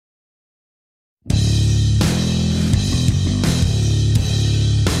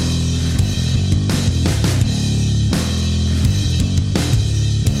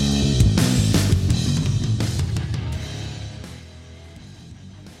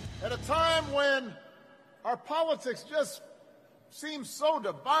At a time when our politics just seems so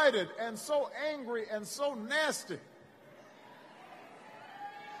divided and so angry and so nasty,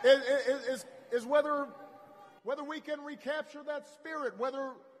 is whether we can recapture that spirit,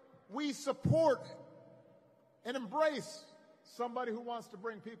 whether we support and embrace somebody who wants to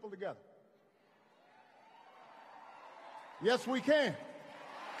bring people together. Yes, we can.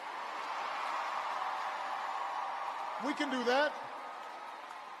 We can do that.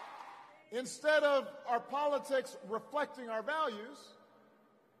 Instead of our politics reflecting our values,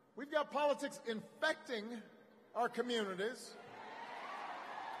 we've got politics infecting our communities.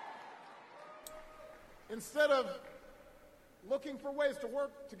 Instead of looking for ways to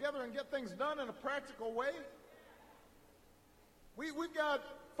work together and get things done in a practical way, we've got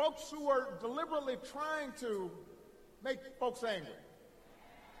folks who are deliberately trying to make folks angry,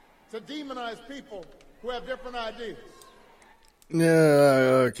 to demonize people who have different ideas.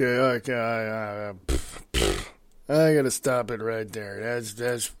 Yeah, okay. I gotta stop it right there.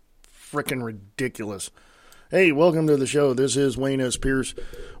 That's freaking ridiculous. Hey, welcome to the show. This is Wayne S. Pierce.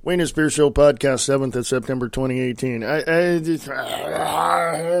 Wayne S. Pierce Show Podcast, 7th of September, 2018.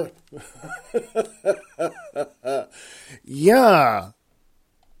 Yeah.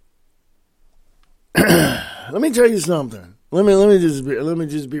 Let me tell you something. Let me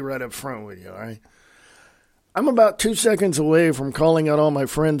just be right up front with you, all right? I'm about 2 seconds away from calling out all my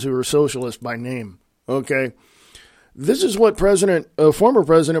friends who are socialist by name, okay? This is what former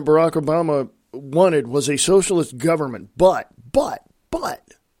President Barack Obama wanted, was a socialist government, but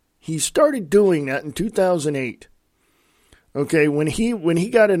he started doing that in 2008. Okay, when he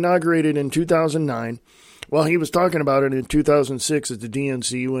got inaugurated in 2009, well, he was talking about it in 2006 at the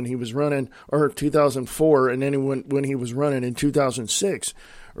DNC when he was running, or 2004, and then when he was running in 2006,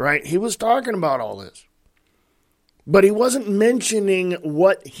 right? He was talking about all this. But he wasn't mentioning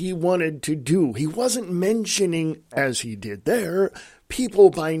what he wanted to do. He wasn't mentioning, as he did there, people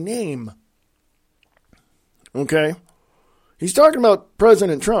by name. Okay? He's talking about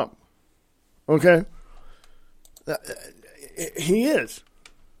President Trump. Okay? He is.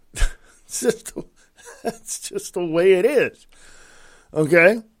 That's just the way it is.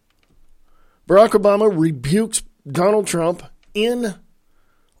 Okay? Barack Obama rebukes Donald Trump in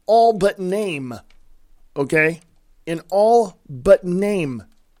all but name. Okay? In all but name.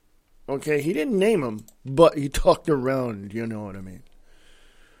 Okay? He didn't name him, but he talked around, you know what I mean?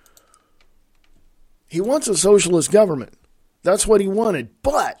 He wants a socialist government. That's what he wanted.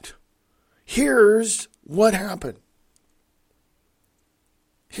 But here's what happened.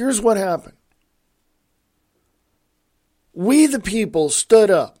 Here's what happened. We, the people,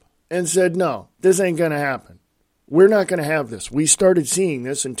 stood up and said, no, this ain't going to happen. We're not going to have this. We started seeing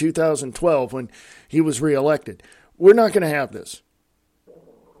this in 2012 when he was reelected. We're not going to have this.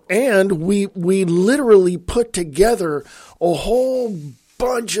 And we literally put together a whole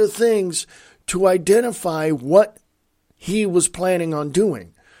bunch of things to identify what he was planning on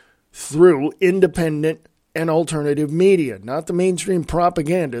doing through independent and alternative media, not the mainstream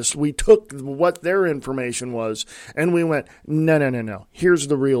propagandists. We took what their information was and we went, no. Here's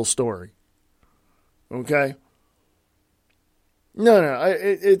the real story. Okay?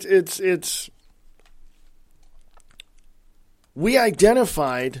 It's we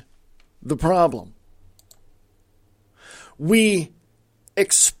identified the problem. We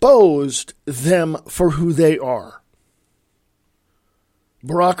exposed them for who they are.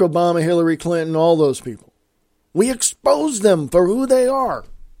 Barack Obama, Hillary Clinton, all those people. We exposed them for who they are.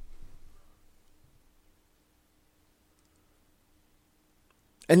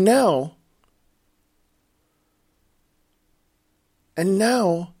 And now,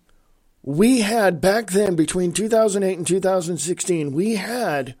 we had, back then, between 2008 and 2016, we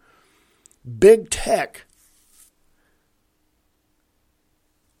had big tech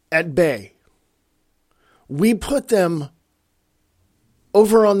at bay. We put them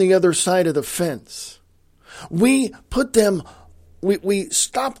over on the other side of the fence. We put them, we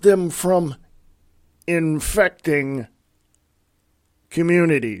stopped them from infecting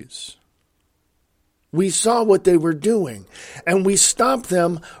communities. We saw what they were doing, and we stopped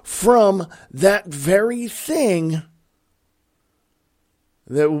them from that very thing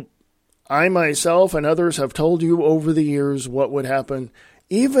that I myself and others have told you over the years what would happen,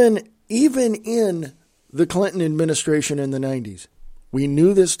 even in the Clinton administration in the 90s. We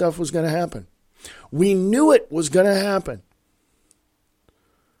knew this stuff was going to happen. We knew it was going to happen.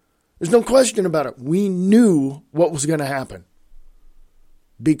 There's no question about it. We knew what was going to happen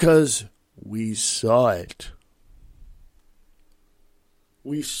because we saw it.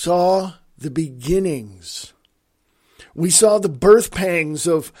 We saw the beginnings. We saw the birth pangs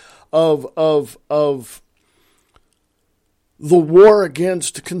of the war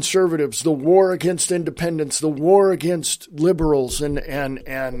against conservatives, the war against independents, the war against liberals,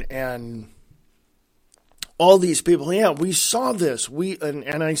 and all these people. Yeah, we saw this.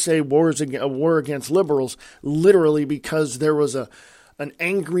 And I say a war against liberals literally because there was an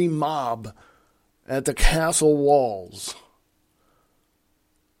angry mob at the castle walls.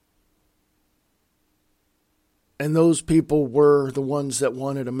 And those people were the ones that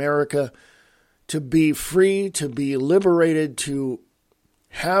wanted America to be free, to be liberated, to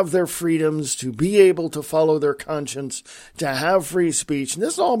have their freedoms, to be able to follow their conscience, to have free speech. And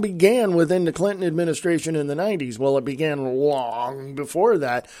this all began within the Clinton administration in the 90s. Well, it began long before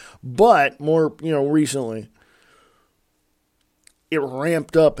that, but more, recently. It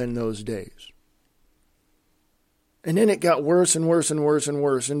ramped up in those days. And then it got worse and worse and worse and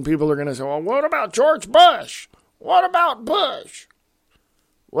worse. And people are going to say, well, what about George Bush? What about Bush?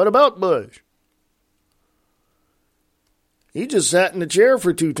 What about Bush? He just sat in the chair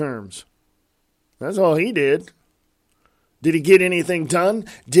for 2 terms. That's all he did. Did he get anything done?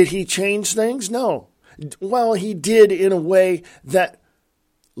 Did he change things? No. Well, he did in a way that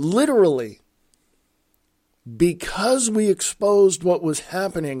literally, because we exposed what was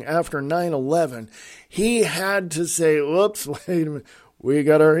happening after 9/11, he had to say, whoops, wait a minute. We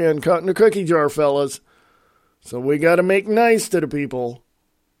got our hand caught in the cookie jar, fellas. So we got to make nice to the people.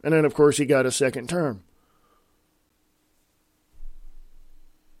 And then, of course, he got a second term.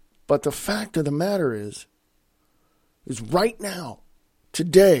 But the fact of the matter is right now,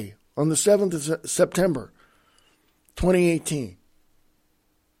 today, on the 7th of September, 2018,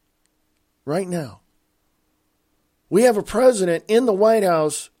 right now, we have a president in the White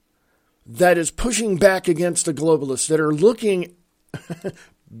House that is pushing back against the globalists, that are looking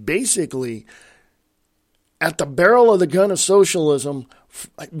basically at the barrel of the gun of socialism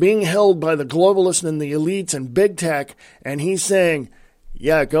being held by the globalists and the elites and big tech, and he's saying,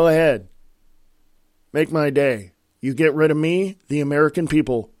 yeah, go ahead. Make my day. You get rid of me, the American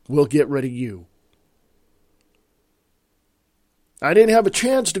people will get rid of you. I didn't have a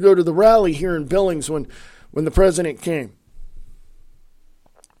chance to go to the rally here in Billings when the president came.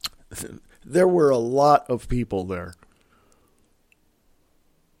 There were a lot of people there.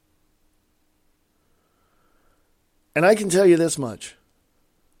 And I can tell you this much.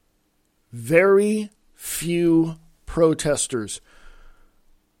 Very few protesters.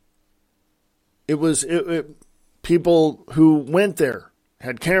 It was people who went there,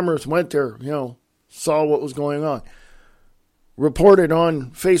 had cameras, went there, saw what was going on. Reported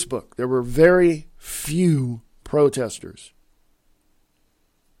on Facebook. There were very few protesters.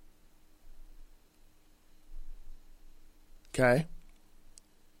 Okay?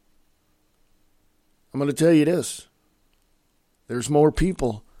 I'm going to tell you this. There's more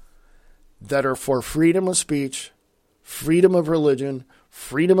people that are for freedom of speech, freedom of religion,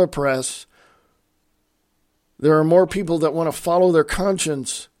 freedom of press. There are more people that want to follow their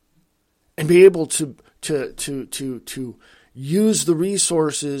conscience and be able to use the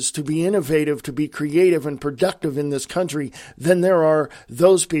resources to be innovative, to be creative and productive in this country than there are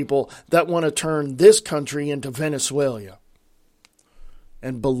those people that want to turn this country into Venezuela.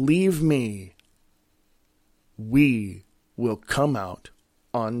 And believe me, we will come out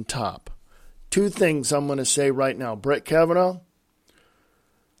on top. 2 things I'm going to say right now. Brett Kavanaugh,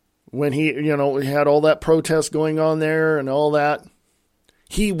 when he had all that protest going on there and all that,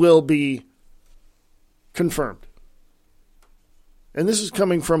 he will be confirmed. And this is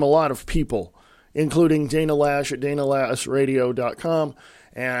coming from a lot of people, including Dana Lash at DanaLashRadio.com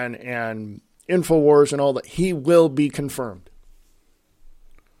and InfoWars and all that. He will be confirmed.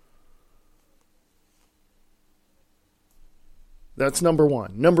 That's number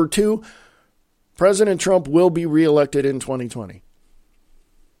 1. Number 2, President Trump will be reelected in 2020.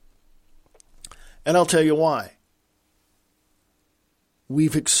 And I'll tell you why.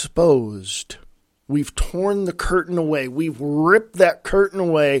 We've torn the curtain away. We've ripped that curtain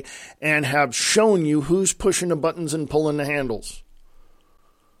away and have shown you who's pushing the buttons and pulling the handles.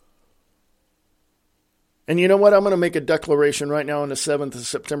 And you know what? I'm going to make a declaration right now on the 7th of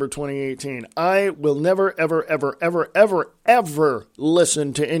September 2018. I will never, ever, ever, ever, ever, ever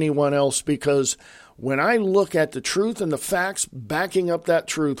listen to anyone else, because when I look at the truth and the facts backing up that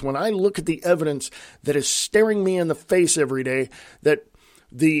truth, when I look at the evidence that is staring me in the face every day, that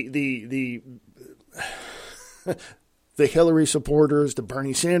the Hillary supporters, the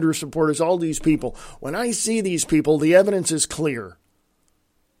Bernie Sanders supporters, all these people, when I see these people, the evidence is clear.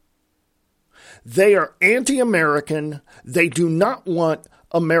 They are anti-American. They do not want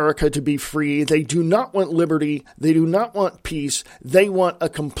America to be free. They do not want liberty. They do not want peace. They want a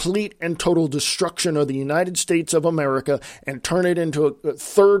complete and total destruction of the United States of America and turn it into a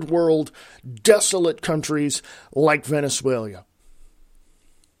third world, desolate countries like Venezuela.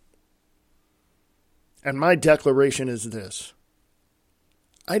 And my declaration is this.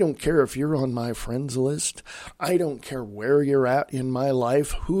 I don't care if you're on my friends list. I don't care where you're at in my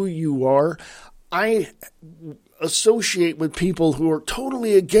life, who you are. I associate with people who are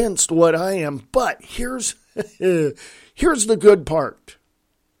totally against what I am. But here's the good part.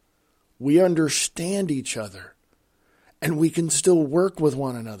 We understand each other. And we can still work with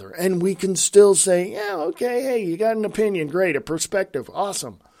one another. And we can still say, yeah, okay, hey, you got an opinion. Great, a perspective.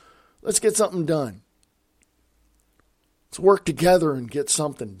 Awesome. Let's get something done. Let's work together and get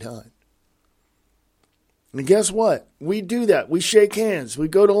something done. And guess what? We do that. We shake hands. We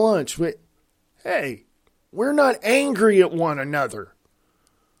go to lunch. Hey, we're not angry at one another.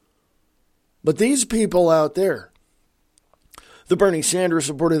 But these people out there, the Bernie Sanders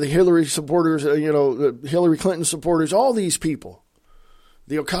supporters, the Hillary supporters, the Hillary Clinton supporters, all these people,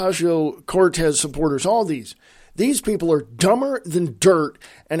 the Ocasio-Cortez supporters, all these people are dumber than dirt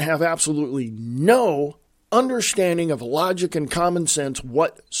and have absolutely no understanding of logic and common sense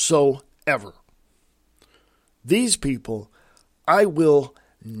whatsoever. These people I will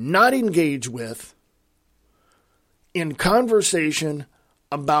not engage with in conversation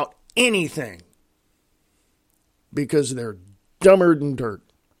about anything because they're dumber than dirt.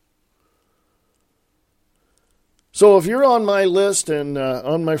 So if you're on my list and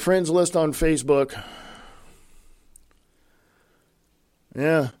on my friends list on Facebook,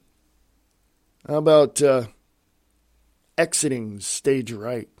 yeah, how about exiting stage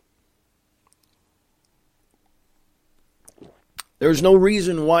right? There's no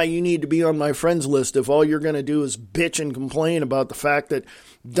reason why you need to be on my friends list if all you're going to do is bitch and complain about the fact that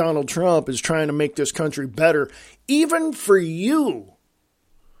Donald Trump is trying to make this country better, even for you.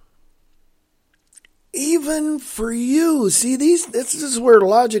 Even for you. See, this is where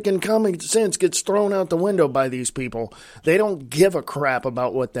logic and common sense gets thrown out the window by these people. They don't give a crap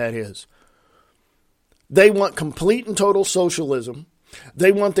about what that is. They want complete and total socialism.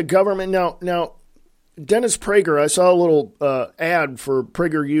 They want the government. Now, Dennis Prager, I saw a little ad for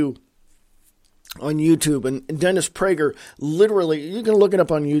PragerU on YouTube, and Dennis Prager literally, you can look it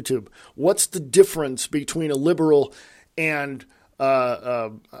up on YouTube. What's the difference between a liberal and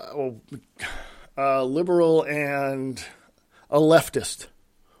a leftist?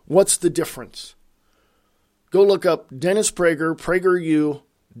 What's the difference? Go look up Dennis Prager, PragerU,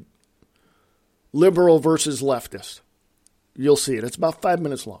 liberal versus leftist. You'll see it. It's about 5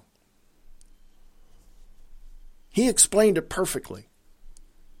 minutes long. He explained it perfectly.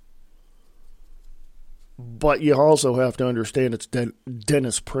 But you also have to understand it's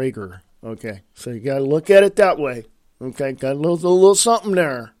Dennis Prager. Okay, so you got to look at it that way. Okay, got a little something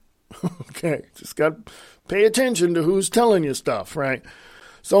there. Okay, just got to pay attention to who's telling you stuff, right?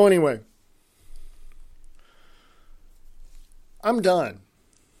 So anyway, I'm done.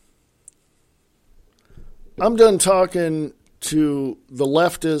 I'm done talking to the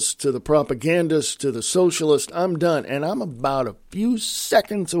leftists, to the propagandists, to the socialists. I'm done. And I'm about a few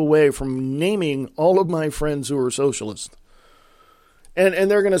seconds away from naming all of my friends who are socialists. And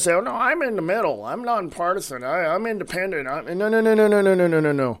they're going to say, oh, no, I'm in the middle. I'm nonpartisan. I'm independent.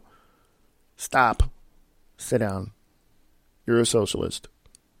 No. Stop. Sit down. You're a socialist.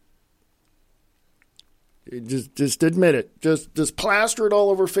 Just admit it. Just plaster it all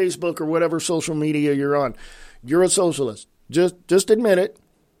over Facebook or whatever social media you're on. You're a socialist. Just admit it,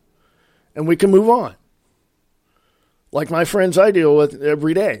 and we can move on. Like my friends I deal with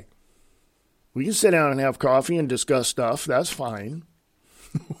every day. We can sit down and have coffee and discuss stuff. That's fine.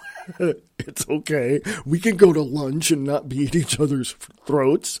 It's okay. We can go to lunch and not be at each other's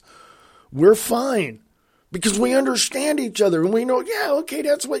throats. We're fine. Because we understand each other, and we know, yeah, okay,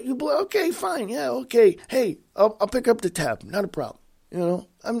 that's what you believe. Okay, fine, yeah, okay. Hey, I'll pick up the tab. Not a problem.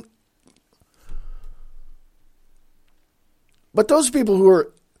 But those people who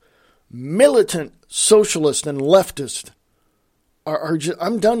are militant socialist and leftist are just,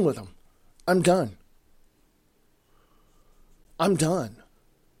 I'm done with them. I'm done.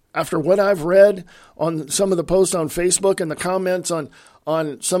 After what I've read on some of the posts on Facebook and the comments on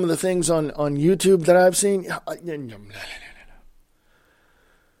some of the things on YouTube that I've seen.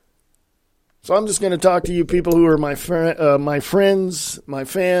 So I'm just going to talk to you people who are my friends, my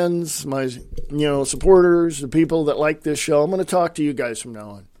fans, my supporters, the people that like this show. I'm going to talk to you guys from now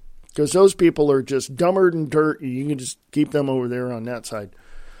on because those people are just dumber than dirt. You can just keep them over there on that side.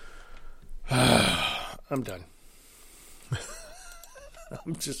 I'm done.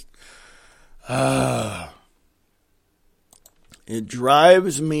 I'm just, it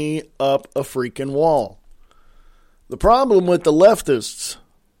drives me up a freaking wall. The problem with the leftists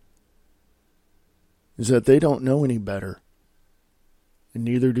is that they don't know any better. And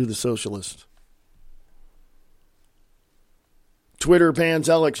neither do the socialists. Twitter bans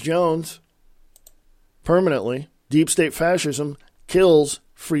Alex Jones permanently. Deep state fascism kills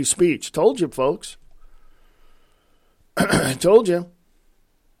free speech. Told you, folks. Told you.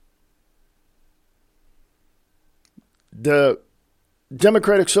 The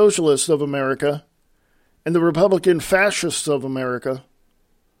Democratic Socialists of America and the Republican Fascists of America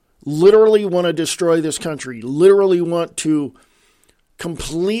literally want to destroy this country, literally want to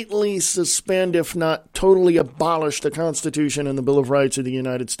completely suspend, if not totally abolish, the Constitution and the Bill of Rights of the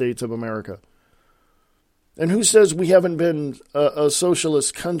United States of America. And who says we haven't been a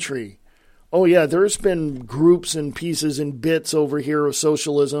socialist country? Oh, yeah, there's been groups and pieces and bits over here of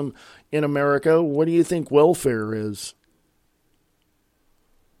socialism in America. What do you think welfare is?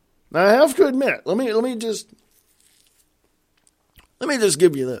 Now, I have to admit, let me just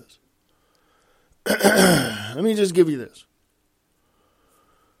give you this. Let me just give you this.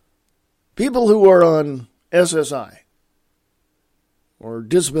 People who are on SSI or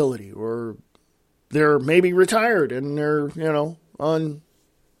disability, or they're maybe retired and they're,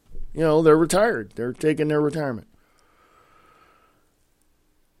 they're retired. They're taking their retirement.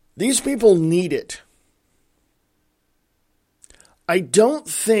 These people need it. I don't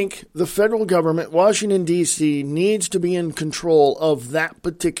think the federal government, Washington, D.C., needs to be in control of that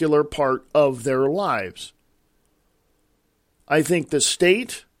particular part of their lives. I think the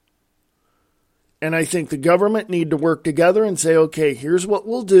state and I think the government need to work together and say, okay, here's what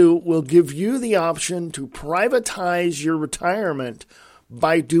we'll do. We'll give you the option to privatize your retirement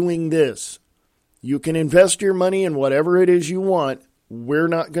by doing this. You can invest your money in whatever it is you want. We're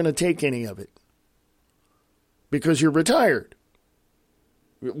not going to take any of it because you're retired.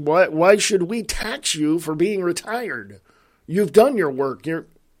 Why should we tax you for being retired? You've done your work.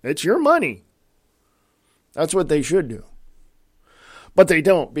 It's your money. That's what they should do. But they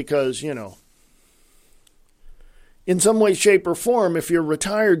don't because, in some way, shape, or form, if you're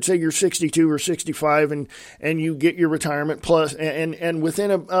retired, say you're 62 or 65 and you get your retirement plus, and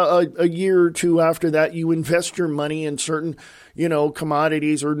within a year or two after that, you invest your money in certain,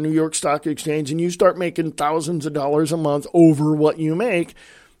 commodities or New York Stock Exchange, and you start making thousands of dollars a month over what you make,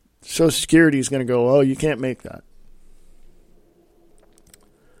 Social Security is going to go, oh, you can't make that.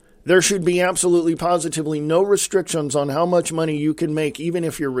 There should be absolutely positively no restrictions on how much money you can make, even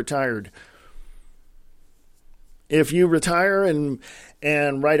if you're retired. If you retire and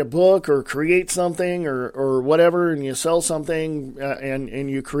write a book or create something or whatever, and you sell something and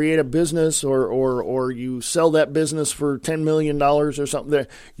you create a business or you sell that business for $10 million or something,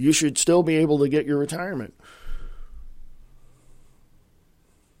 you should still be able to get your retirement.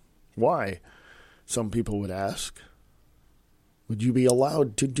 Why? Some people would ask. Would you be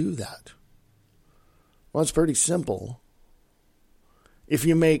allowed to do that? Well, it's pretty simple. If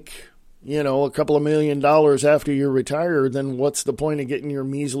you make, a couple of $1 million after you're retired, then what's the point of getting your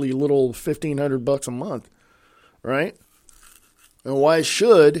measly little $1,500 a month, right? And why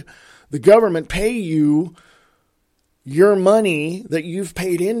should the government pay you your money that you've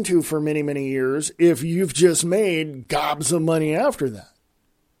paid into for many, many years if you've just made gobs of money after that?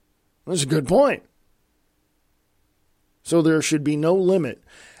 That's a good point. So there should be no limit.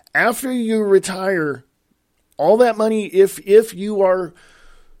 After you retire, all that money, if you are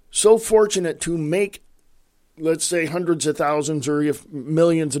so fortunate to make, let's say, hundreds of thousands or if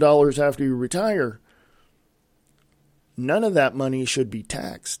millions of dollars after you retire, none of that money should be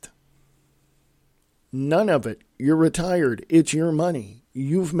taxed. None of it. You're retired. It's your money.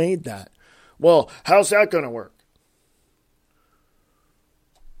 You've made that. Well, how's that going to work?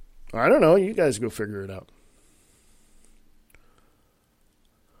 I don't know. You guys go figure it out.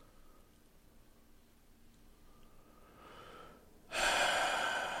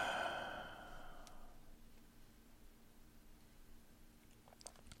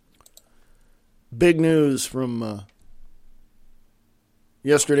 Big news from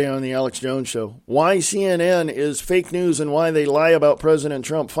yesterday on the Alex Jones Show. Why CNN is fake news and why they lie about President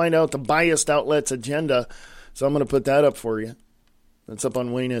Trump. Find out the biased outlet's agenda. So I'm going to put that up for you. That's up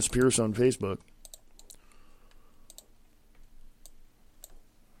on Wayne S. Pierce on Facebook.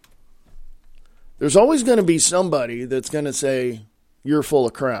 There's always going to be somebody that's going to say, you're full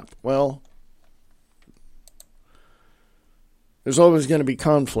of crap. Well, there's always going to be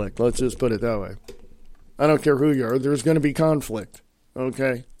conflict. Let's just put it that way. I don't care who you are. There's going to be conflict.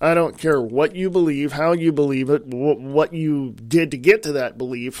 Okay? I don't care what you believe, how you believe it, what you did to get to that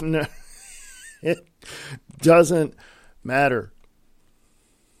belief. No, it doesn't matter.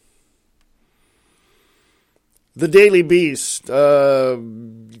 The Daily Beast. Yeah.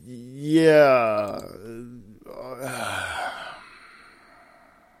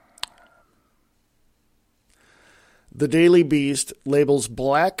 The Daily Beast labels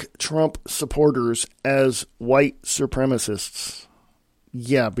black Trump supporters as white supremacists.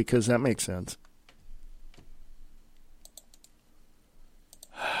 Yeah, because that makes sense.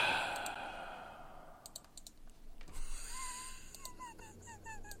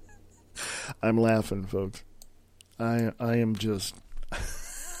 I'm laughing, folks. I am just...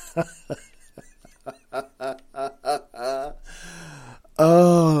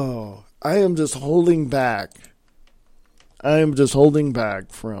 Oh, I am just holding back. I am just holding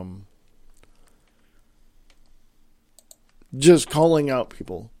back from just calling out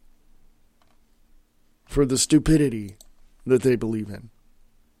people for the stupidity that they believe in.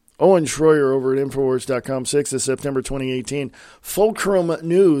 Owen Schroyer over at Infowars.com, 6th of September 2018. Fulcrum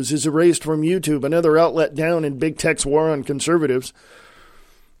News is erased from YouTube. Another outlet down in big tech's war on conservatives.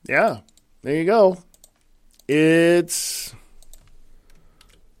 Yeah, there you go. It's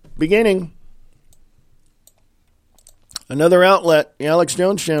beginning. Another outlet, the Alex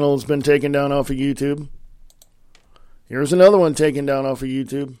Jones channel, has been taken down off of YouTube. Here's another one taken down off of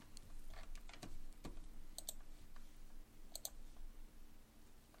YouTube.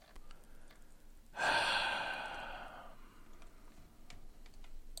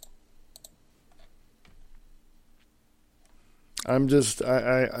 I just,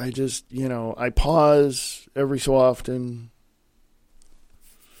 I pause every so often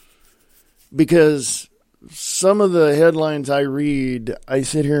because some of the headlines I read, I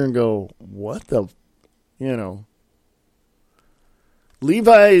sit here and go, what the,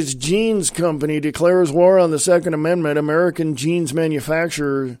 Levi's Jeans Company declares war on the Second Amendment. American jeans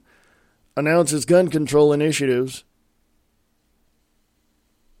manufacturer announces gun control initiatives.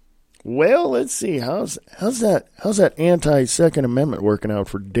 Well, let's see. How's that anti-Second Amendment working out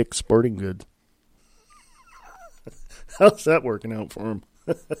for Dick's Sporting Goods? How's that working out for him?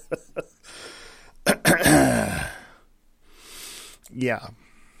 Yeah.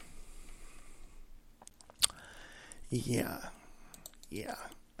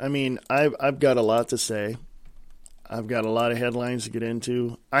 I mean, I've got a lot to say. I've got a lot of headlines to get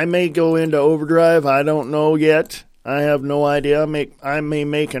into. I may go into overdrive. I don't know yet. I have no idea. I may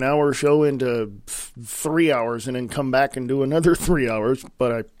make an hour show into 3 hours and then come back and do another 3 hours,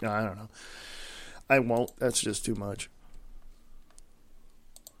 but I don't know. I won't. That's just too much.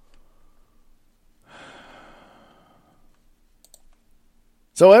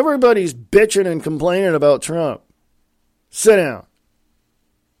 So everybody's bitching and complaining about Trump. Sit down.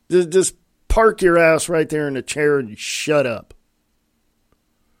 Just park your ass right there in the chair and shut up.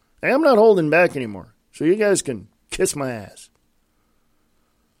 I'm not holding back anymore, so you guys can kiss my ass.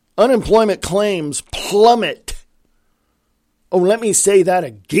 Unemployment claims plummet. Oh, let me say that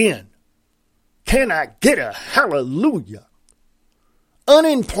again. Can I get a hallelujah?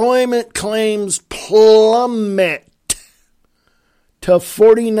 Unemployment claims plummet to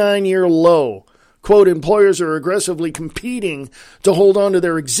 49-year low. Quote, employers are aggressively competing to hold on to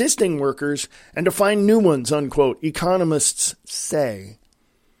their existing workers and to find new ones, unquote, economists say.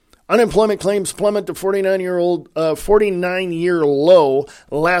 Unemployment claims plummet to 49-year low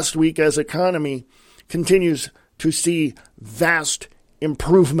last week as economy continues to see vast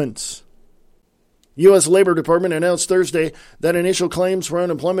improvements. U.S. Labor Department announced Thursday that initial claims for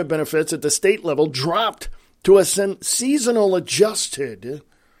unemployment benefits at the state level dropped to a seasonal adjusted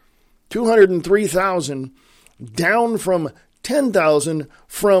 203,000, down from 10,000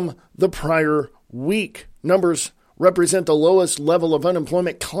 from the prior week. Numbers represent the lowest level of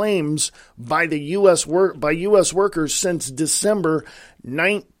unemployment claims by U.S. workers since December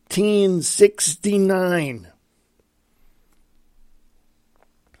 1969.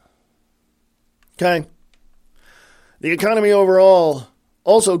 Okay. The economy overall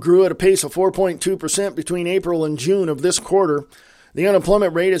also grew at a pace of 4.2% between April and June of this quarter. The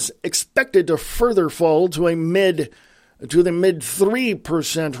unemployment rate is expected to further fall to the mid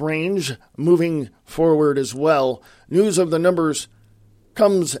 3% range moving forward as well. News of the numbers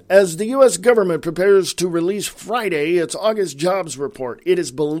comes as the U.S. government prepares to release Friday its August jobs report. It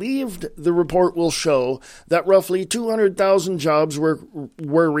is believed the report will show that roughly 200,000 jobs were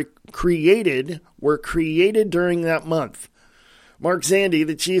created during that month. Mark Zandi,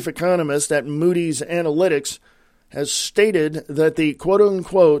 the chief economist at Moody's Analytics, has stated that the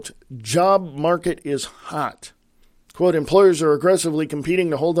quote-unquote job market is hot. Quote, employers are aggressively competing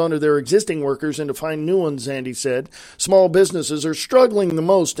to hold on to their existing workers and to find new ones, Zandy said. Small businesses are struggling the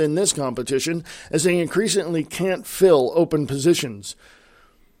most in this competition as they increasingly can't fill open positions.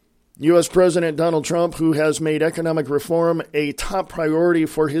 U.S. President Donald Trump, who has made economic reform a top priority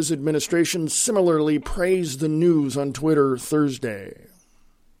for his administration, similarly praised the news on Twitter Thursday.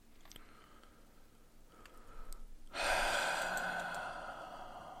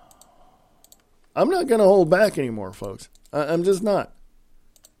 I'm not going to hold back anymore, folks. I'm just not.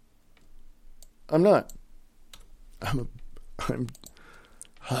 I'm not. Have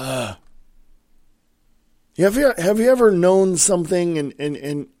you ever known something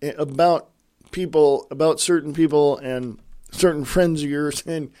and about people, about certain people and certain friends of yours,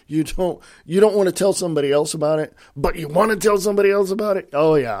 and you don't want to tell somebody else about it, but you want to tell somebody else about it?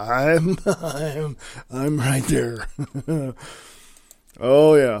 Oh yeah, I'm right there.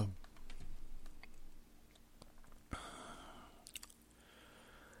 Oh yeah.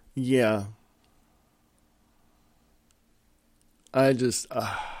 Yeah. I just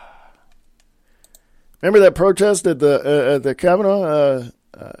remember that protest at the Kavanaugh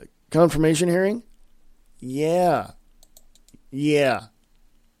confirmation hearing? Yeah.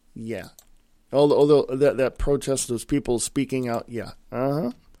 Although that protest, those people speaking out, yeah.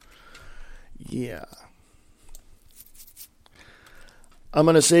 Yeah. I'm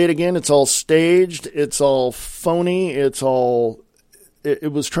going to say it again. It's all staged. It's all phony.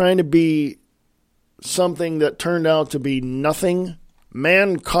 It was trying to be something that turned out to be nothing.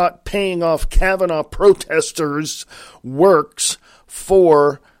 Man caught paying off Kavanaugh protesters works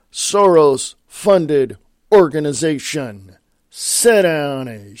for Soros-funded organization. Sit down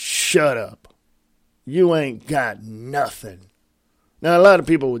and shut up. You ain't got nothing. Now, a lot of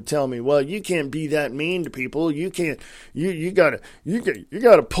people would tell me, well, you can't be that mean to people. You can't, you gotta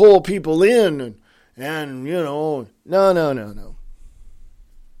pull people in and no.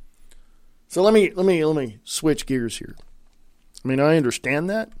 So let me switch gears here. I mean, I understand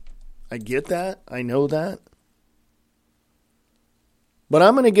that. I get that. I know that. But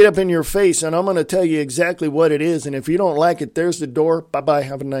I'm going to get up in your face and I'm going to tell you exactly what it is. And if you don't like it, there's the door. Bye-bye.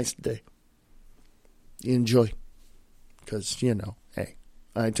 Have a nice day. Enjoy. Because, hey,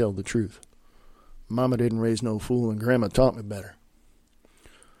 I tell the truth. Mama didn't raise no fool and Grandma taught me better.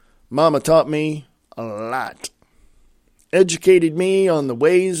 Mama taught me a lot. Educated me on the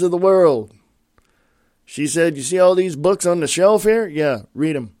ways of the world. She said, you see all these books on the shelf here? Yeah,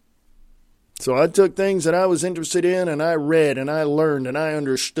 read them. So I took things that I was interested in and I read and I learned and I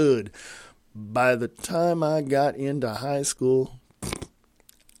understood. By the time I got into high school,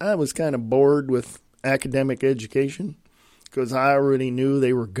 I was kind of bored with academic education because I already knew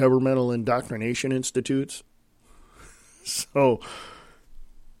they were governmental indoctrination institutes. So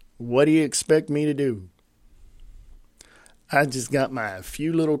what do you expect me to do? I just got my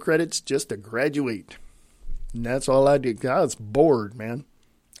few little credits just to graduate. And that's all I did. I was bored, man.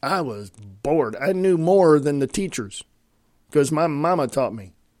 I was bored. I knew more than the teachers because my mama taught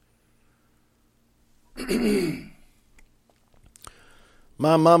me.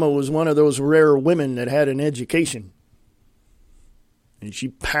 My mama was one of those rare women that had an education. And she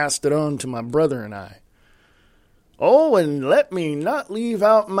passed it on to my brother and I. Oh, and let me not leave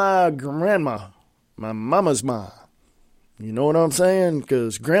out my grandma, my mama's ma. You know what I'm saying?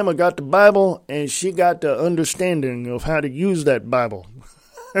 Because Grandma got the Bible and she got the understanding of how to use that Bible.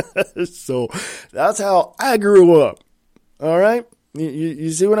 So that's how I grew up. All right?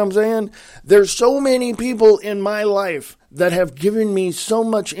 You see what I'm saying? There's so many people in my life that have given me so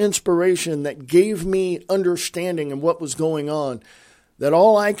much inspiration, that gave me understanding of what was going on, that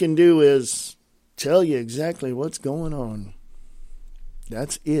all I can do is tell you exactly what's going on.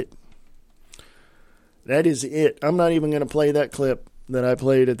 That's it. That is it. I'm not even going to play that clip that I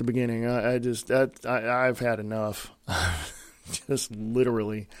played at the beginning. I've had enough. Just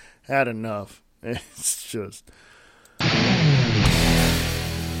literally had enough. It's just...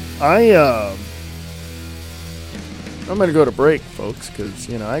 I'm going to go to break, folks, because,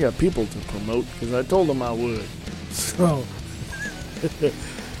 I got people to promote, because I told them I would. So,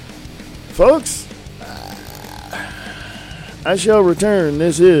 folks, I shall return.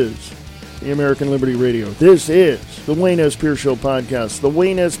 This is the American Liberty Radio. This is the Wayne S. Pierce Show podcast, the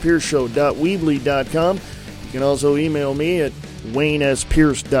WayneSPierceShow.weebly.com. You can also email me at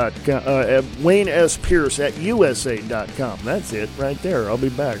WayneSPierce@USA.com. That's it right there. I'll be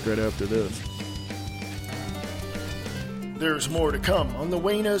back right after this. There's more to come on the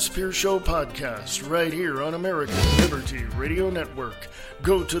Wayne S. Pierce Show podcast right here on American Liberty Radio Network.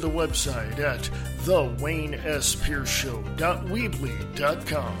 Go to the website at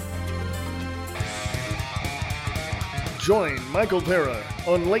thewaynesPierceShow.weebly.com. Join Michael Vera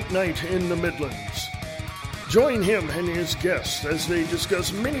on Late Night in the Midlands. Join him and his guests as they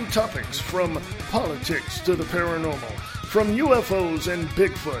discuss many topics from politics to the paranormal. From UFOs and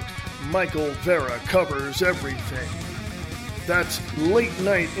Bigfoot, Michael Vera covers everything. That's Late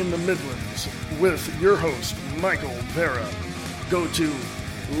Night in the Midlands with your host, Michael Vera. Go to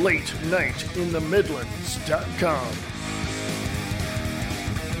LateNightInTheMidlands.com.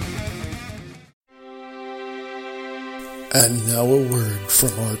 And now a word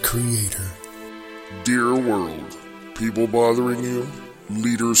from our Creator. Dear world, people bothering you,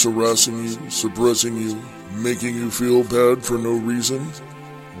 leaders harassing you, suppressing you, making you feel bad for no reason,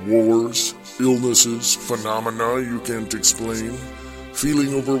 wars, illnesses, phenomena you can't explain,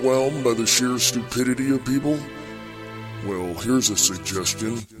 feeling overwhelmed by the sheer stupidity of people? Well, here's a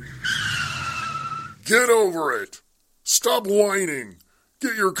suggestion. Get over it! Stop whining!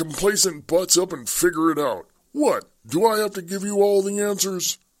 Get your complacent butts up and figure it out. What? Do I have to give you all the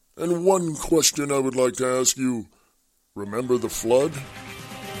answers? And one question I would like to ask you. Remember the flood?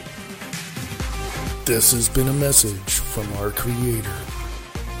 This has been a message from our Creator.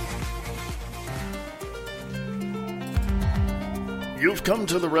 You've come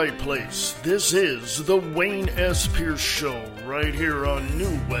to the right place. This is the Wayne S. Pierce Show, right here on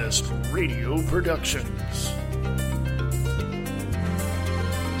New West Radio Productions.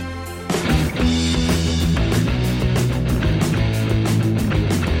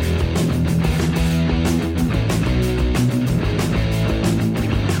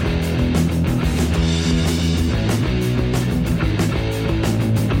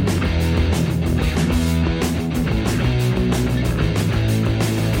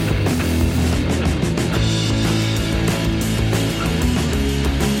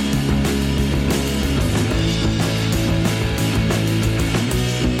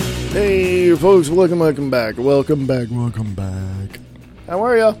 Hey folks, welcome back. How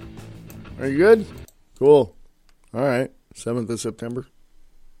are ya? Are you good? Cool. Alright, 7th of September,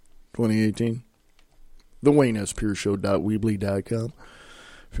 2018. The Wayne S. Pierce Show.weebly.com.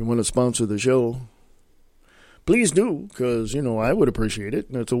 If you want to sponsor the show, please do, because, I would appreciate it.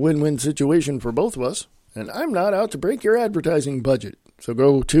 It's a win-win situation for both of us, and I'm not out to break your advertising budget. So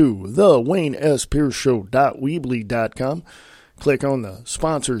go to the Wayne S. Pierce Show.weebly.com. Click on the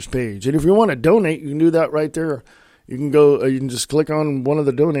sponsors page. And if you want to donate, you can do that right there. You can go, you can just click on one of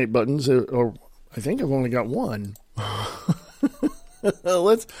the donate buttons, or I think I've only got one.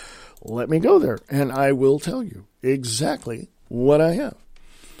 Let me go there, and I will tell you exactly what I have.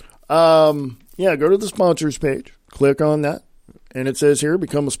 Go to the sponsors page, click on that, and it says here,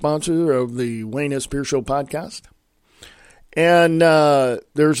 become a sponsor of the Wayne S. Pierce Show podcast. And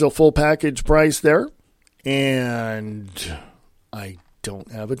there's a full package price there, and I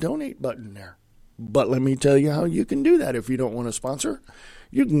don't have a donate button there. But let me tell you how you can do that if you don't want to sponsor.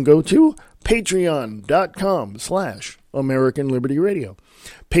 You can go to patreon.com/American Liberty Radio.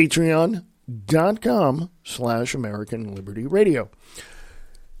 Patreon.com/American Liberty Radio.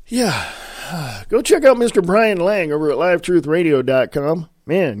 Yeah. Go check out Mr. Brian Lang over at LiveTruthRadio.com.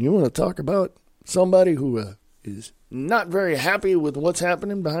 Man, you want to talk about somebody who is not very happy with what's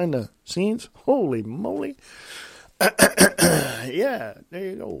happening behind the scenes? Holy moly. Yeah, there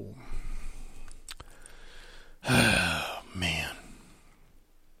you go. Man.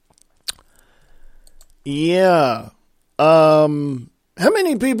 Yeah. How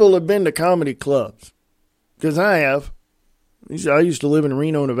many people have been to comedy clubs? Because I have. I used to live in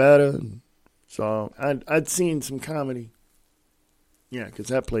Reno, Nevada, so I'd seen some comedy. Yeah, because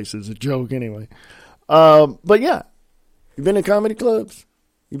that place is a joke anyway. But yeah, you've been to comedy clubs.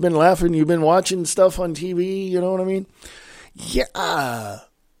 You've been laughing. You've been watching stuff on TV. You know what I mean? Yeah.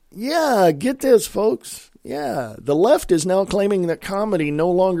 Yeah, get this, folks. Yeah, the left is now claiming that comedy no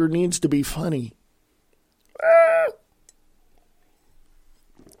longer needs to be funny.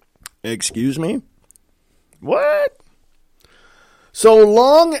 Excuse me? What? So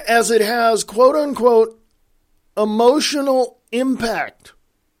long as it has, quote-unquote, emotional impact.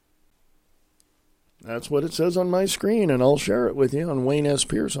 That's what it says on my screen, and I'll share it with you on Wayne S.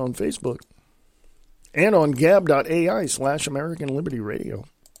 Pierce on Facebook. And on gab.ai/American Liberty Radio.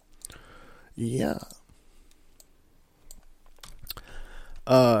 Yeah.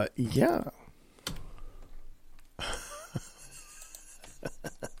 Yeah.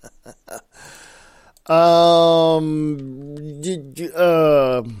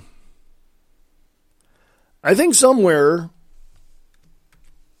 I think somewhere,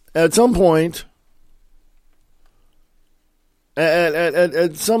 at some point,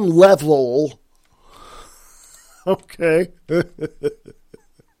 at some level, okay.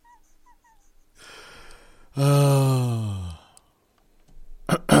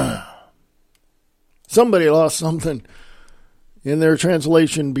 somebody lost something in their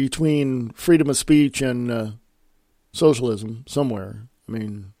translation between freedom of speech and socialism somewhere. I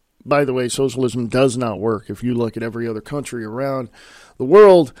mean, by the way, socialism does not work. If you look at every other country around the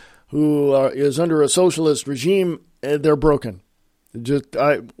world who is under a socialist regime, they're broken.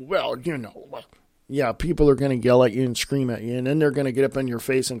 Yeah, people are going to yell at you and scream at you, and then they're going to get up in your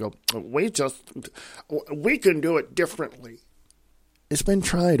face and go, we can do it differently. It's been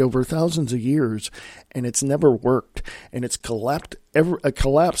tried over thousands of years, and it's never worked, and it's collapsed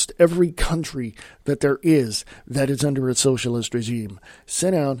every country that there is that is under a socialist regime.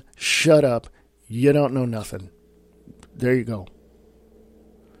 Sit down, shut up, you don't know nothing. There you go.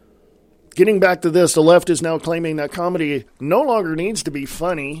 Getting back to this, the left is now claiming that comedy no longer needs to be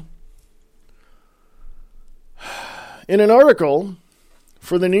funny. In an article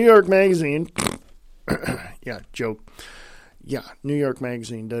for the New York Magazine, New York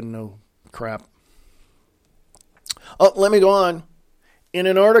Magazine doesn't know crap. Oh, let me go on. In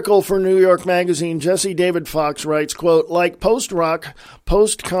an article for New York Magazine, Jesse David Fox writes, quote, like post-rock,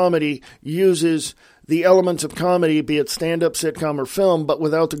 post-comedy uses the elements of comedy, be it stand-up, sitcom, or film, but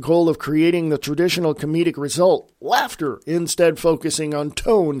without the goal of creating the traditional comedic result, laughter, instead focusing on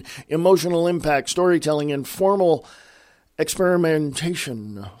tone, emotional impact, storytelling, and formal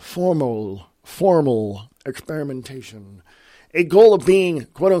experimentation. Formal experimentation. A goal of being,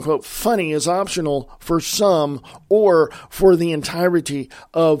 quote-unquote, funny is optional for some or for the entirety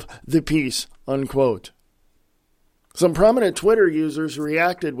of the piece, unquote. Some prominent Twitter users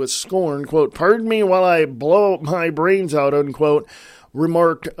reacted with scorn, quote, pardon me while I blow my brains out, unquote,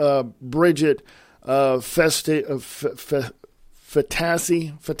 remarked Bridget Fatassi,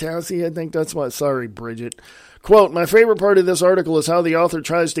 I think that's what, sorry, Bridget. Quote, my favorite part of this article is how the author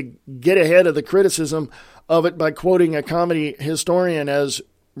tries to get ahead of the criticism of it by quoting a comedy historian as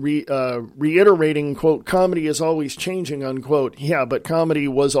reiterating, quote, comedy is always changing, unquote. Yeah, but comedy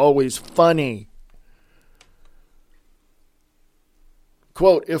was always funny.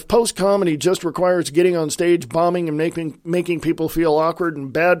 Quote, if post-comedy just requires getting on stage, bombing, and making people feel awkward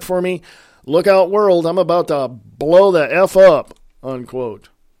and bad for me, look out, world, I'm about to blow the F up, unquote.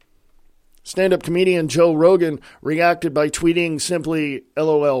 Stand-up comedian Joe Rogan reacted by tweeting simply,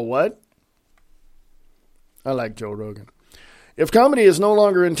 LOL, what? I like Joe Rogan. If comedy is no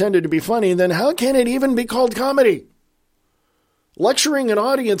longer intended to be funny, then how can it even be called comedy? Lecturing an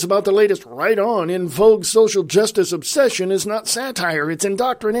audience about the latest right-on in vogue social justice obsession is not satire, it's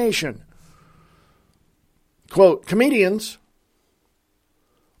indoctrination. Quote, comedians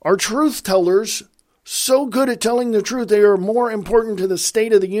are truth tellers so good at telling the truth they are more important to the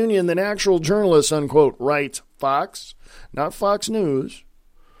State of the Union than actual journalists, unquote, writes Fox, not Fox News.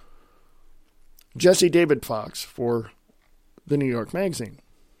 Jesse David Fox for the New York Magazine.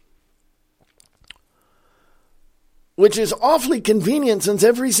 Which is awfully convenient since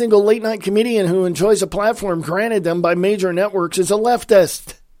every single late-night comedian who enjoys a platform granted them by major networks is a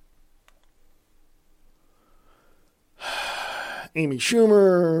leftist. Amy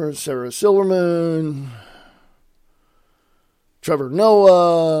Schumer, Sarah Silverman, Trevor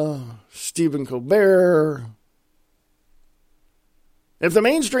Noah, Stephen Colbert. If the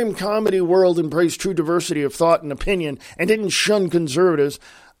mainstream comedy world embraced true diversity of thought and opinion and didn't shun conservatives,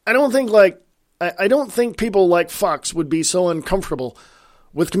 I don't think people like Fox would be so uncomfortable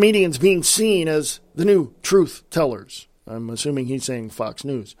with comedians being seen as the new truth tellers. I'm assuming he's saying Fox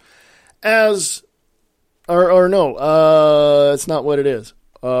News. That's not what it is.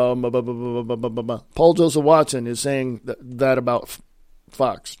 Paul Joseph Watson is saying that about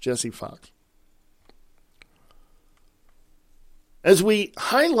Fox, Jesse Fox. As we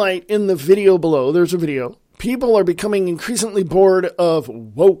highlight in the video below, there's a video. People are becoming increasingly bored of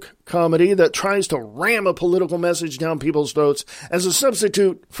woke comedy that tries to ram a political message down people's throats as a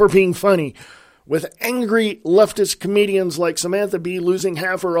substitute for being funny, with angry leftist comedians like Samantha Bee losing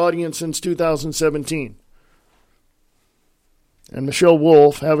half her audience since 2017. And Michelle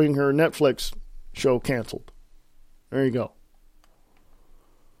Wolf having her Netflix show canceled. There you go.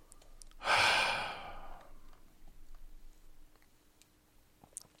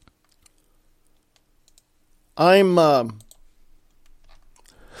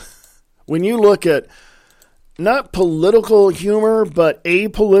 When you look at not political humor, but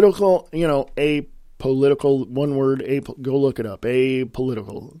apolitical, apolitical, one word, go look it up,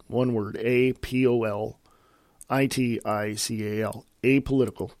 apolitical, one word, APOLITICAL,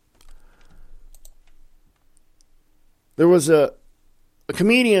 apolitical. There was a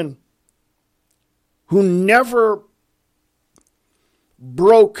comedian who never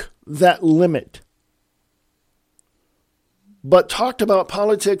broke that limit. but talked about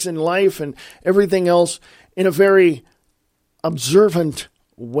politics and life and everything else in a very observant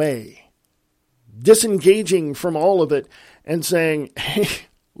way, disengaging from all of it and saying, hey,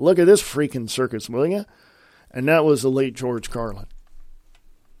 look at this freaking circus, will you? And that was the late George Carlin.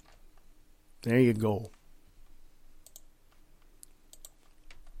 There you go.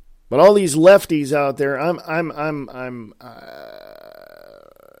 But all these lefties out there,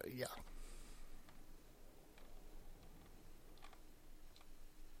 yeah.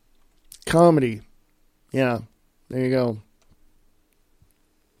 Comedy. Yeah, there you go.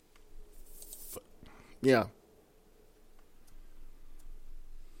 Yeah.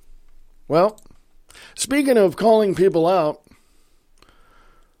 Well, speaking of calling people out,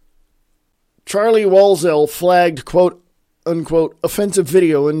 Charlie Walzel flagged, quote, unquote, offensive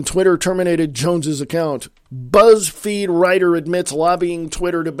video and Twitter terminated Jones's account. BuzzFeed writer admits lobbying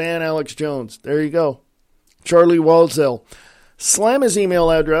Twitter to ban Alex Jones. There you go. Charlie Walzel. Slam his email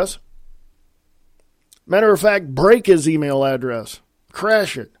address. Matter of fact, break his email address.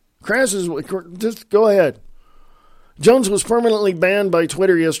 Crash it. Just go ahead. Jones was permanently banned by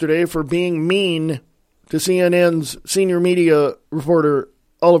Twitter yesterday for being mean to CNN's senior media reporter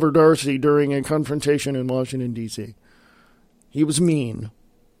Oliver Darcy during a confrontation in Washington, D.C. He was mean.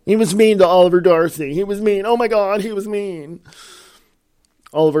 He was mean to Oliver Darcy. He was mean. Oh, my God, he was mean.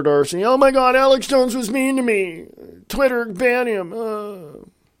 Oliver Darcy. Oh, my God, Alex Jones was mean to me. Twitter, ban him.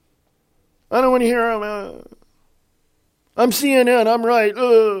 I don't want to hear him. I'm CNN. I'm right.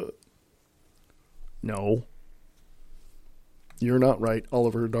 No. You're not right,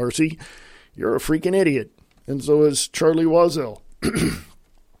 Oliver Darcy. You're a freaking idiot. And so is Charlie Walzel.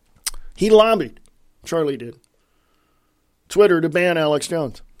 He lobbied. Charlie did. Twitter to ban Alex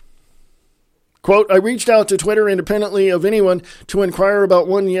Jones. Quote, I reached out to Twitter independently of anyone to inquire about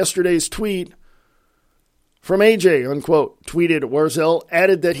one yesterday's tweet from AJ, unquote, tweeted. Warzel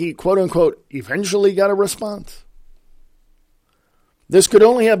added that he, quote unquote, eventually got a response. This could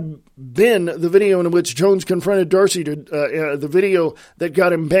only have been the video in which Jones confronted Darcy, the video that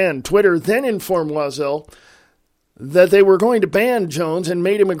got him banned. Twitter then informed Warzel that they were going to ban Jones and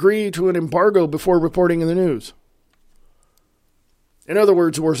made him agree to an embargo before reporting in the news. In other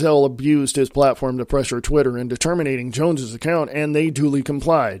words, Warzel abused his platform to pressure Twitter into terminating Jones's account, and they duly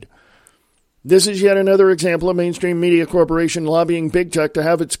complied. This is yet another example of mainstream media corporation lobbying big tech to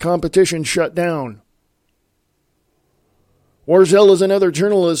have its competition shut down. Warzel is another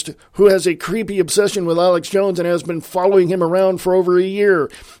journalist who has a creepy obsession with Alex Jones and has been following him around for over a year.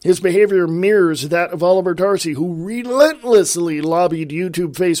 His behavior mirrors that of Oliver Darcy, who relentlessly lobbied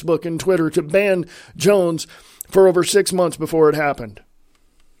YouTube, Facebook, and Twitter to ban Jones for over 6 months before it happened.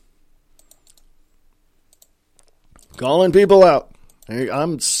 Calling people out.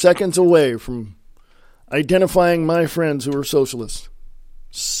 I'm seconds away from identifying my friends who are socialists.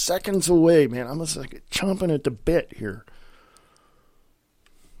 Seconds away, man. I'm just like chomping at the bit here.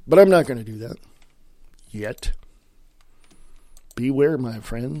 But I'm not going to do that. Yet. Beware, my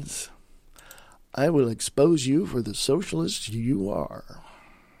friends. I will expose you for the socialist you are.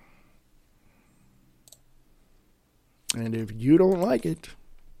 And if you don't like it,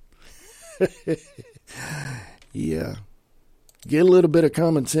 yeah, get a little bit of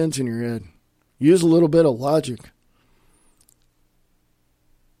common sense in your head. Use a little bit of logic.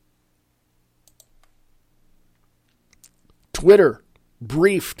 Twitter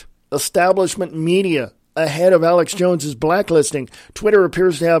briefed establishment media ahead of Alex Jones's blacklisting. Twitter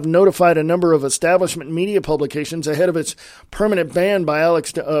appears to have notified a number of establishment media publications ahead of its permanent ban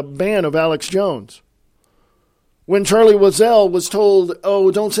of Alex Jones. When Charlie Walzel was told,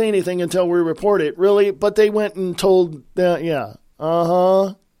 oh, don't say anything until we report it. Really? But they went and told, yeah.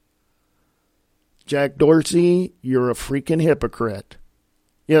 Uh-huh. Jack Dorsey, you're a freaking hypocrite.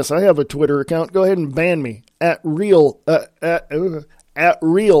 Yes, I have a Twitter account. Go ahead and ban me. At real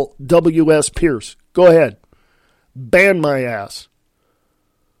WS Pierce. Go ahead. Ban my ass.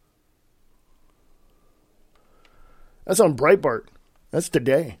 That's on Breitbart. That's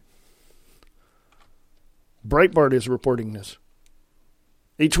today. Breitbart is reporting this.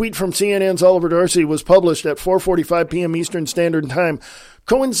 A tweet from CNN's Oliver Darcy was published at 4:45 p.m. Eastern Standard Time,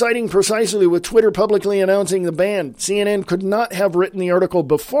 coinciding precisely with Twitter publicly announcing the ban. CNN could not have written the article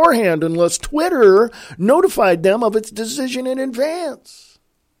beforehand unless Twitter notified them of its decision in advance.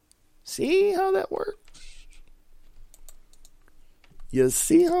 See how that works? You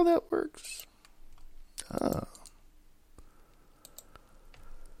see how that works? Ah.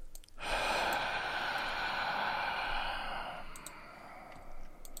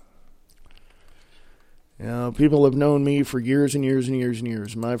 You know, people have known me for years and years and years and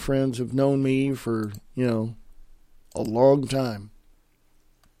years. My friends have known me for, a long time.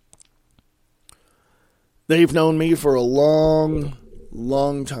 They've known me for a long,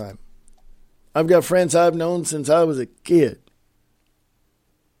 long time. I've got friends I've known since I was a kid.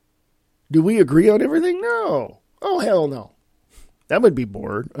 Do we agree on everything? No. Oh, hell no. That would be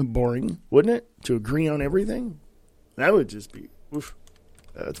boring, wouldn't it? To agree on everything? That would just be, oof,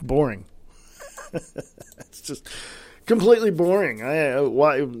 that's boring. It's just completely boring.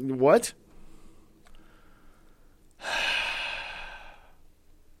 Why? What?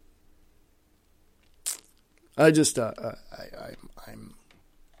 I just,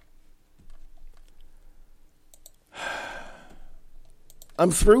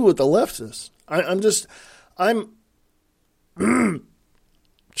 I'm through with the leftists. I'm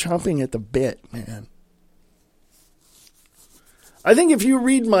chomping at the bit, man. I think if you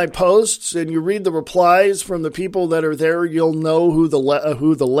read my posts and you read the replies from the people that are there, you'll know who the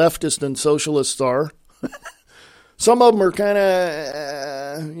leftists and socialists are. Some of them are kind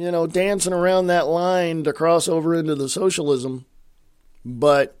of, dancing around that line to cross over into the socialism,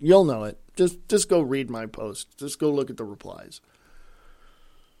 but you'll know it. Just go read my posts. Just go look at the replies.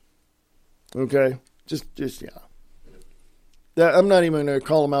 Okay, just yeah. I'm not even going to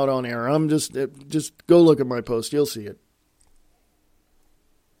call them out on air. I'm just go look at my post. You'll see it.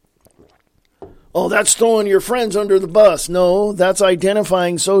 Oh, that's throwing your friends under the bus. No, that's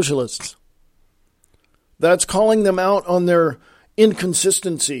identifying socialists. That's calling them out on their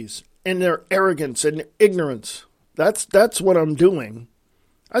inconsistencies and their arrogance and ignorance. That's what I'm doing.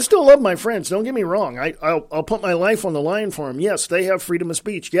 I still love my friends. Don't get me wrong. I'll put my life on the line for them. Yes, they have freedom of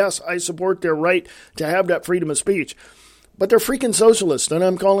speech. Yes, I support their right to have that freedom of speech. But they're freaking socialists, and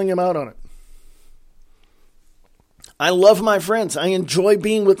I'm calling them out on it. I love my friends. I enjoy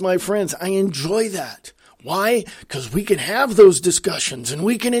being with my friends. I enjoy that. Why? Because we can have those discussions, and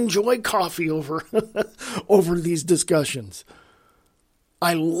we can enjoy coffee over these discussions.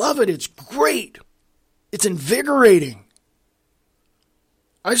 I love it. It's great. It's invigorating.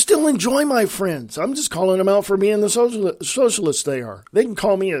 I still enjoy my friends. I'm just calling them out for being the socialists they are. They can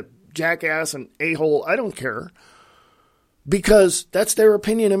call me a jackass and a-hole. I don't care. Because that's their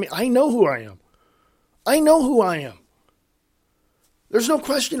opinion of me. I know who I am. I know who I am. There's no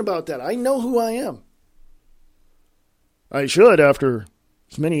question about that. I know who I am. I should after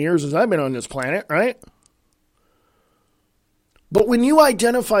as many years as I've been on this planet, right? But when you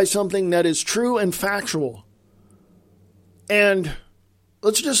identify something that is true and factual, and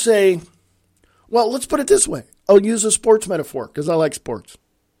let's just say, well, let's put it this way. I'll use a sports metaphor because I like sports.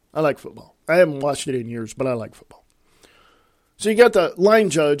 I like football. I haven't watched it in years, but I like football. So you got the line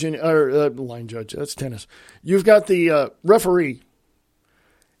judge, line judge, that's tennis. You've got the referee,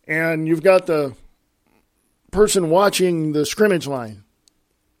 and you've got the person watching the scrimmage line.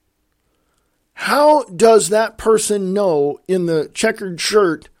 How does that person know in the checkered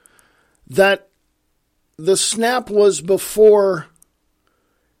shirt that the snap was before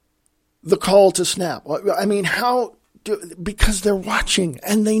the call to snap? I mean, because they're watching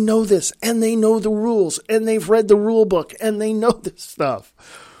and they know this and they know the rules and they've read the rule book and they know this stuff.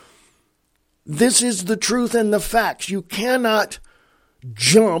 This is the truth and the facts. You cannot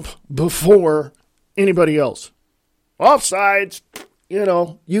jump before anybody else. Offsides,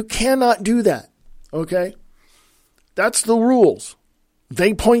 you cannot do that. Okay? That's the rules.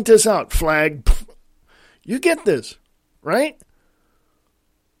 They point this out. Flag. You get this, right?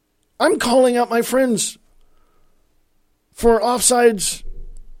 I'm calling out my friends for offsides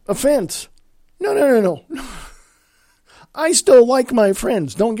offense. No. I still like my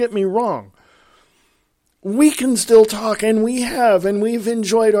friends. Don't get me wrong. We can still talk, and we have, and we've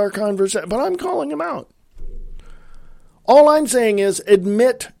enjoyed our conversation, but I'm calling them out. All I'm saying is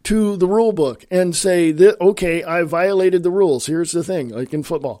admit to the rule book and say, okay, I violated the rules. Here's the thing, like in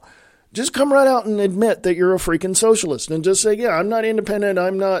football. Just come right out and admit that you're a freaking socialist and just say, yeah, I'm not independent.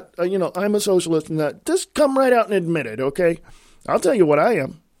 I'm not, I'm a socialist and that. Just come right out and admit it, okay? I'll tell you what I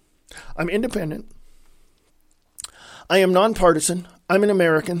am. I'm independent. I am nonpartisan. I'm an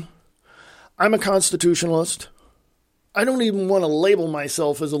American. I'm a constitutionalist. I don't even want to label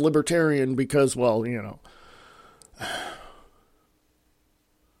myself as a libertarian because,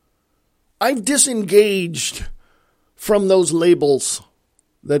 I've disengaged from those labels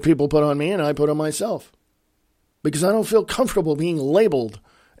that people put on me and I put on myself because I don't feel comfortable being labeled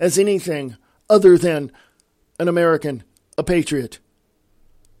as anything other than an American, a patriot,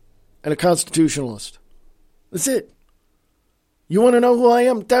 and a constitutionalist. That's it. You want to know who I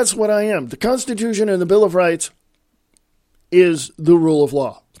am? That's what I am. The Constitution and the Bill of Rights is the rule of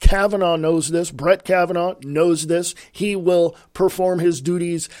law. Kavanaugh knows this. Brett Kavanaugh knows this. He will perform his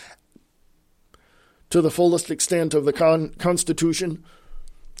duties to the fullest extent of the Constitution,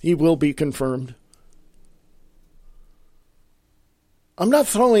 he will be confirmed. I'm not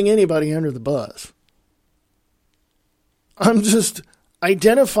throwing anybody under the bus. I'm just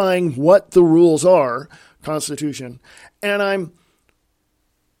identifying what the rules are, Constitution, and I'm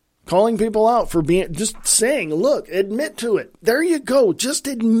calling people out for just saying, look, admit to it. There you go. Just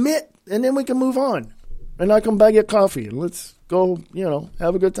admit, and then we can move on. And I come buy you coffee, and let's go,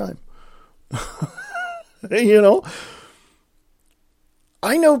 have a good time.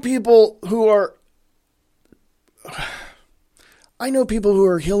 I know people who are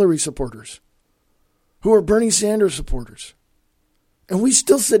Hillary supporters, who are Bernie Sanders supporters. And we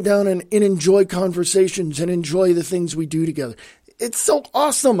still sit down and enjoy conversations and enjoy the things we do together. It's so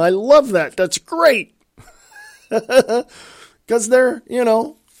awesome. I love that. That's great. Because they're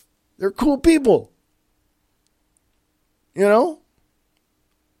cool people.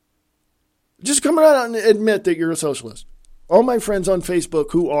 Just come out and admit that you're a socialist. All my friends on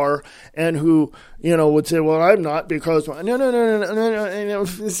Facebook who are and who, would say, well, I'm not because... No.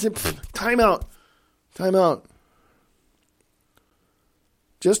 Time out.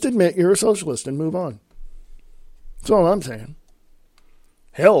 Just admit you're a socialist and move on. That's all I'm saying.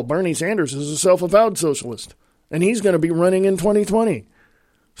 Hell, Bernie Sanders is a self-avowed socialist, and he's going to be running in 2020.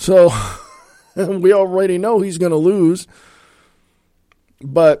 So we already know he's going to lose.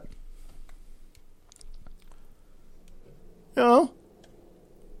 But,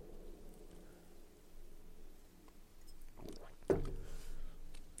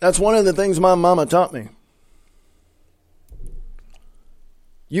 that's one of the things my mama taught me.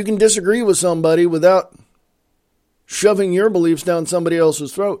 You can disagree with somebody without shoving your beliefs down somebody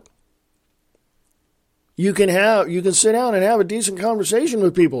else's throat. You can sit down and have a decent conversation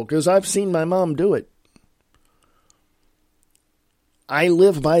with people, because I've seen my mom do it. I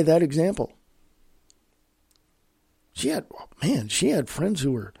live by that example. She had friends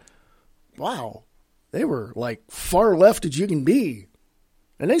who were, they were like far left as you can be.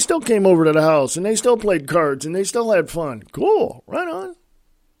 And they still came over to the house, and they still played cards, and they still had fun. Cool, right on.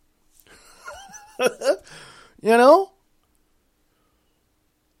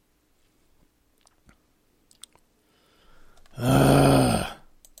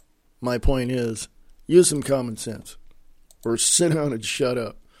 My point is, use some common sense, or sit down and shut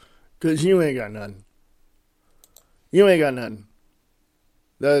up, because you ain't got nothing.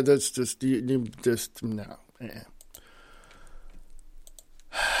 That's just, you just, no.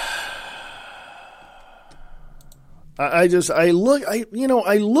 I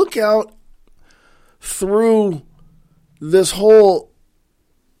look out through this whole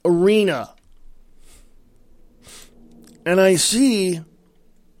arena, and I see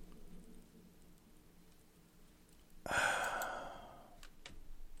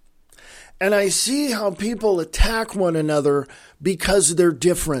how people attack one another because they're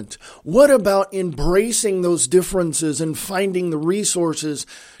different. What about embracing those differences and finding the resources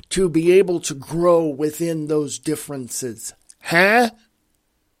to be able to grow within those differences? Huh?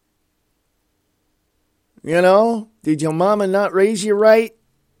 Did your mama not raise you right?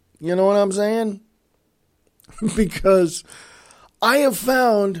 You know what I'm saying? Because I have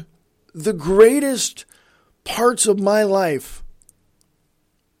found the greatest parts of my life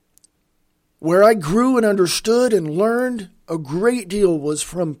where I grew and understood and learned a great deal was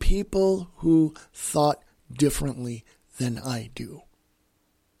from people who thought differently than I do.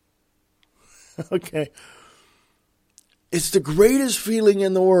 Okay. It's the greatest feeling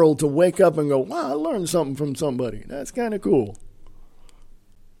in the world to wake up and go, wow, I learned something from somebody. That's kind of cool.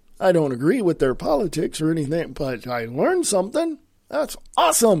 I don't agree with their politics or anything, but I learned something. That's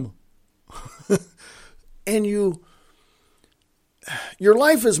awesome. And your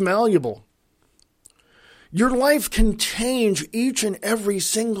life is malleable. Your life can change each and every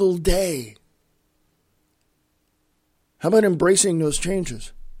single day. How about embracing those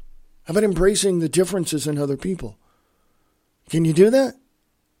changes? How about embracing the differences in other people? Can you do that?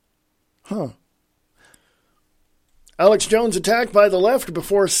 Alex Jones attacked by the left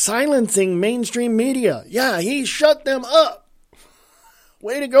before silencing mainstream media. Yeah, he shut them up.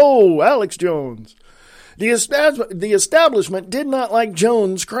 Way to go, Alex Jones. The establishment did not like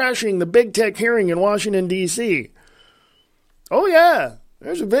Jones crashing the big tech hearing in Washington, D.C. Oh, yeah,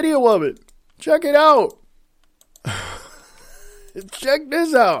 there's a video of it. Check it out. Check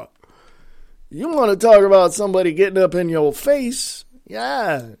this out. You want to talk about somebody getting up in your face?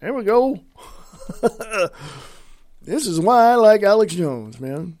 Yeah, there we go. This is why I like Alex Jones,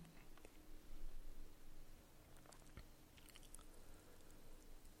 man.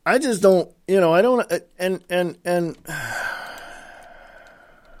 I just don't, I don't, and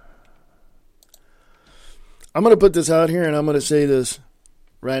I'm going to put this out here and I'm going to say this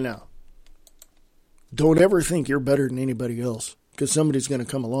right now. Don't ever think you're better than anybody else, because somebody's going to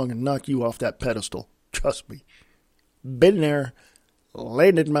come along and knock you off that pedestal. Trust me. Been there,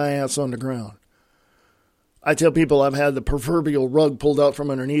 landed my ass on the ground. I tell people I've had the proverbial rug pulled out from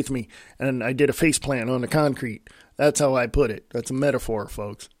underneath me, and I did a face plant on the concrete. That's how I put it. That's a metaphor,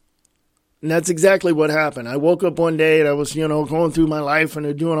 folks. And that's exactly what happened. I woke up one day and I was, going through my life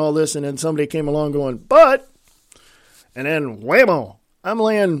and doing all this, and then somebody came along going, but, and then whammo, I'm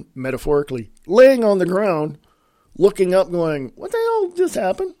laying, metaphorically, laying on the ground, looking up going, what the hell just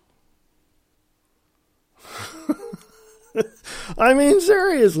happened? I mean,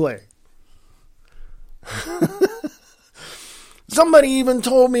 seriously. Somebody even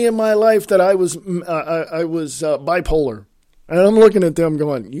told me in my life that I was bipolar. And I'm looking at them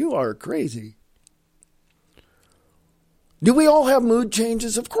going, you are crazy. Do we all have mood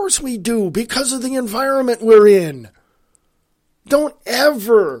changes? Of course we do, because of the environment we're in. Don't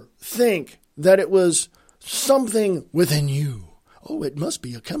ever think that it was something within you. Oh, it must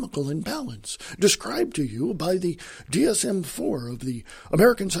be a chemical imbalance described to you by the DSM-4 of the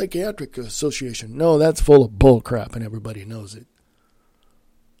American Psychiatric Association. No, that's full of bull crap, and everybody knows it.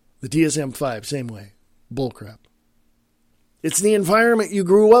 The DSM-5, same way. Bull crap. It's the environment you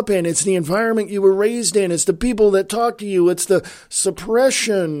grew up in. It's the environment you were raised in. It's the people that talk to you. It's the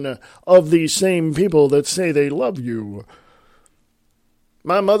suppression of these same people that say they love you.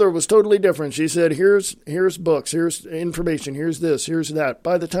 My mother was totally different. She said, here's books, here's information, here's this, here's that.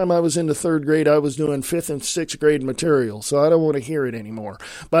 By the time I was in the 3rd grade, I was doing 5th and 6th grade material, so I don't want to hear it anymore.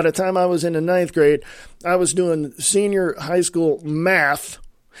 By the time I was in the 9th grade, I was doing senior high school math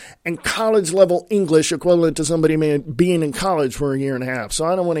and college-level English, equivalent to somebody being in college for a year and a half, so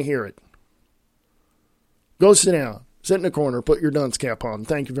I don't want to hear it. Go sit down. Sit in the corner. Put your dunce cap on.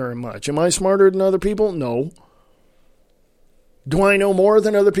 Thank you very much. Am I smarter than other people? No. Do I know more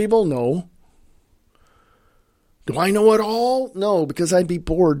than other people? No. Do I know it all? No, because I'd be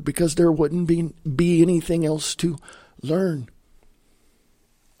bored, because there wouldn't be anything else to learn.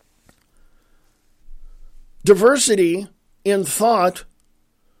 Diversity in thought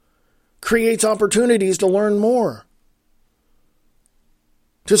creates opportunities to learn more.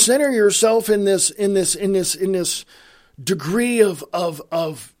 To center yourself in this degree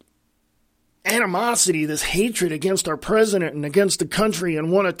of animosity, this hatred against our president and against the country,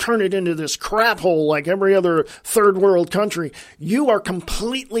 and want to turn it into this crap hole like every other third world country, you are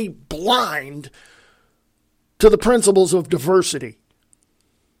completely blind to the principles of diversity.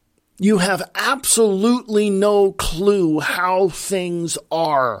 You have absolutely no clue how things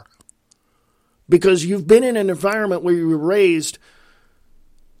are, because you've been in an environment where you were raised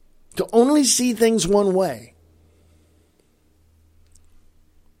to only see things one way.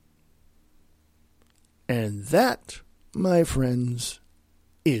 And that, my friends,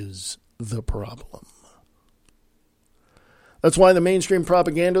 is the problem. That's why the mainstream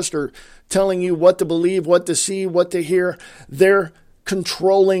propagandists are telling you what to believe, what to see, what to hear. They're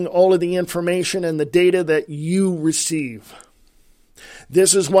controlling all of the information and the data that you receive.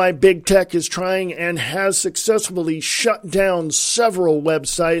 This is why big tech is trying and has successfully shut down several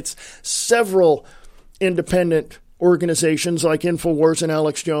websites, several independent organizations like InfoWars and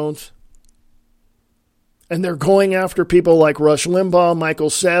Alex Jones. And they're going after people like Rush Limbaugh, Michael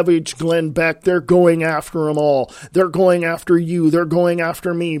Savage, Glenn Beck. They're going after them all. They're going after you. They're going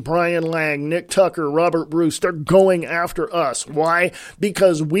after me, Brian Lang, Nick Tucker, Robert Bruce. They're going after us. Why?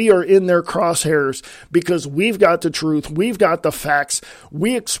 Because we are in their crosshairs. Because we've got the truth. We've got the facts.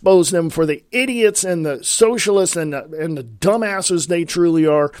 We expose them for the idiots and the socialists and the dumbasses they truly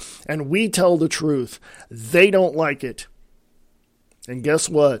are. And we tell the truth. They don't like it. And guess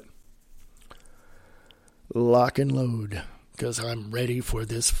what? Lock and load, because I'm ready for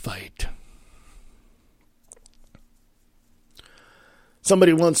this fight.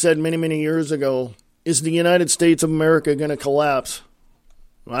 Somebody once said many, many years ago, is the United States of America going to collapse?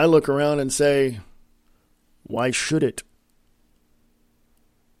 I look around and say, why should it?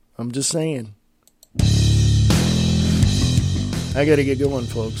 I'm just saying. I got to get going,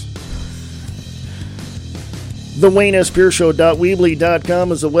 folks. The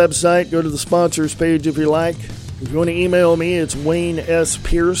WayneSPearshow.weebly.com is the website. Go to the sponsors page if you like. If you want to email me, it's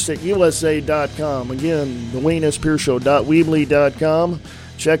WayneSPierce@USA.com. Again, the WayneSPearshow.weebly.com.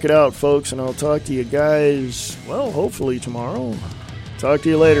 Check it out, folks, and I'll talk to you guys, well, hopefully tomorrow. Talk to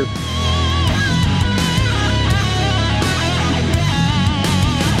you later.